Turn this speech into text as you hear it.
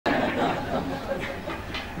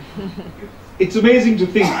It's amazing to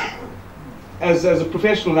think, as a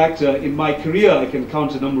professional actor, in my career I can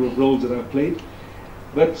count a number of roles that I've played,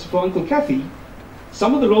 but for Uncle Kathy,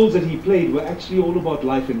 some of the roles that he played were actually all about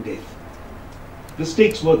life and death. The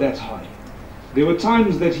stakes were that high. There were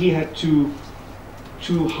times that he had to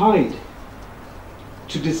hide,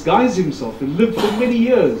 to disguise himself, and live for many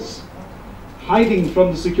years hiding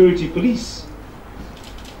from the security police.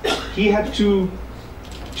 He had to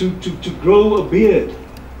grow a beard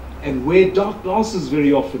and wear dark glasses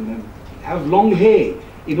very often and have long hair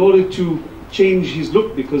in order to change his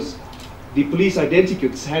look, because the police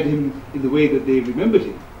identikits had him in the way that they remembered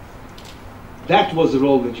him. That was the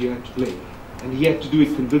role that you had to play, and he had to do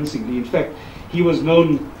it convincingly. In fact, he was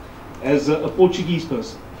known as a Portuguese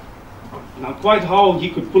person. Now, quite how he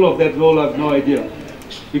could pull off that role, I have no idea,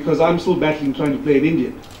 because I'm still battling trying to play an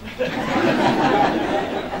Indian.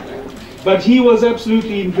 But he was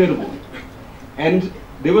absolutely incredible. And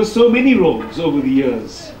there were so many roles over the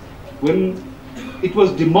years when it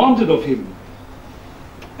was demanded of him,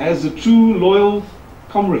 as a true loyal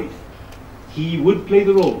comrade, he would play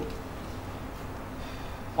the role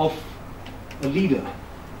of a leader,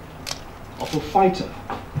 of a fighter,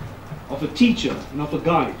 of a teacher, and of a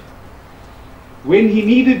guide. When he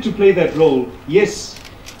needed to play that role, yes,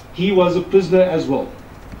 he was a prisoner as well.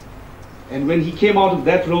 And when he came out of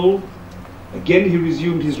that role, again he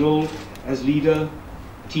resumed his role as leader,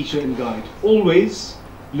 teacher, and guide, always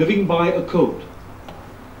living by a code,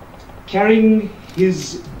 carrying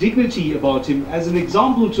his dignity about him as an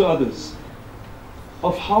example to others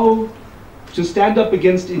of how to stand up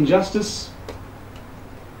against injustice,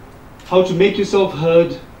 how to make yourself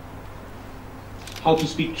heard, how to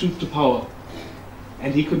speak truth to power.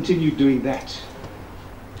 And he continued doing that.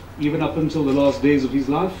 Even up until the last days of his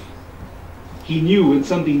life, he knew when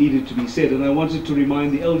something needed to be said. And I wanted to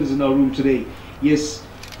remind the elders in our room today, yes,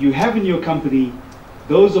 you have in your company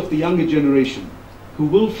those of the younger generation who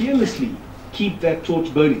will fearlessly keep that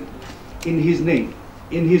torch burning in his name,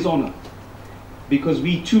 in his honor. Because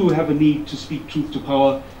we too have a need to speak truth to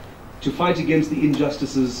power, to fight against the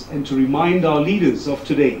injustices, and to remind our leaders of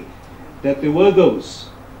today that there were those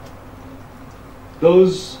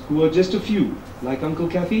who were just a few, like Uncle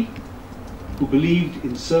Kathy, who believed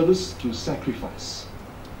in service through sacrifice.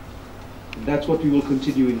 And that's what we will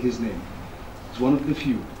continue in his name. He's one of the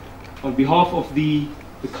few. On behalf of the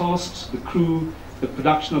cast, the crew, the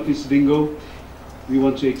production of Isidingo, we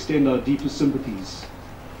want to extend our deepest sympathies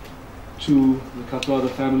to the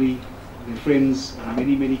Kathrada family, their friends, and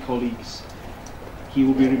many, many colleagues. He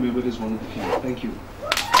will be remembered as one of the few. Thank you.